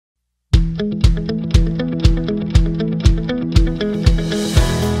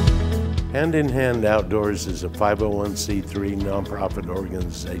Hand in Hand Outdoors is a 501c3 nonprofit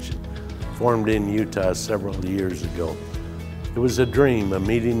organization formed in Utah several years ago. It was a dream, a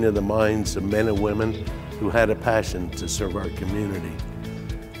meeting of the minds of men and women who had a passion to serve our community.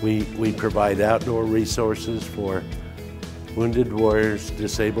 We provide outdoor resources for wounded warriors,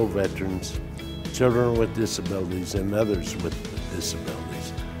 disabled veterans, children with disabilities, and others with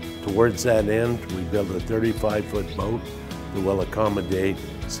disabilities. Towards that end, we built a 35-foot boat that will accommodate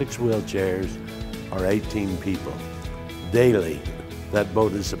 6 wheelchairs or 18 people. Daily, that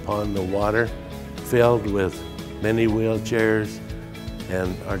boat is upon the water, filled with many wheelchairs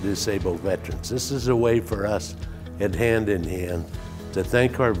and our disabled veterans. This is a way for us at Hand in Hand to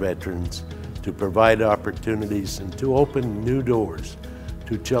thank our veterans, to provide opportunities, and to open new doors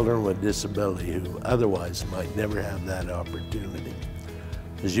to children with disability who otherwise might never have that opportunity.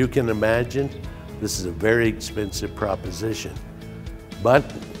 As you can imagine, this is a very expensive proposition, but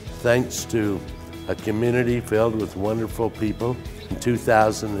thanks to a community filled with wonderful people, in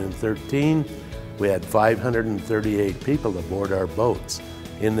 2013, we had 538 people aboard our boats.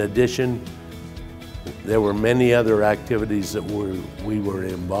 In addition, there were many other activities that we were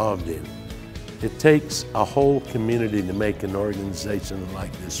involved in. It takes a whole community to make an organization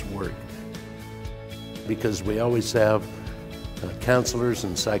like this work, because we always have counselors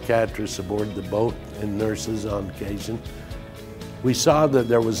and psychiatrists aboard the boat and nurses on occasion. We saw that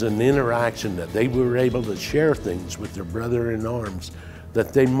there was an interaction, that they were able to share things with their brother in arms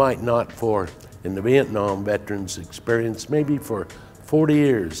that they might not in the Vietnam veterans experience, maybe for 40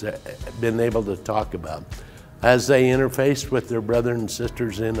 years, been able to talk about. As they interfaced with their brother and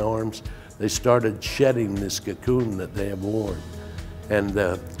sisters in arms, they started shedding this cocoon that they have worn. And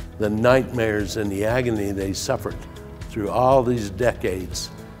the nightmares and the agony they suffered through all these decades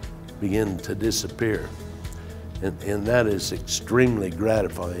begin to disappear. And that is extremely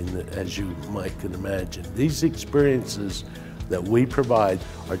gratifying, as you might can imagine. These experiences that we provide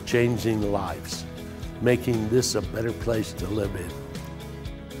are changing lives, making this a better place to live in.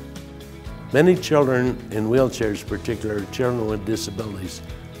 Many children in wheelchairs, particularly children with disabilities,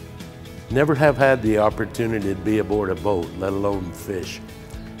 never have had the opportunity to be aboard a boat, let alone fish.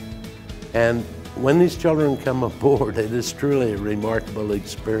 And when these children come aboard, it is truly a remarkable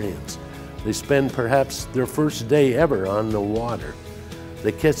experience. They spend perhaps their first day ever on the water.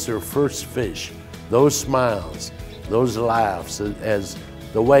 They catch their first fish. Those smiles, those laughs as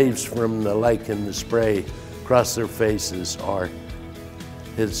the waves from the lake and the spray across their faces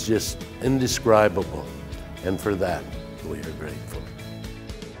it's just indescribable. And for that, we are grateful.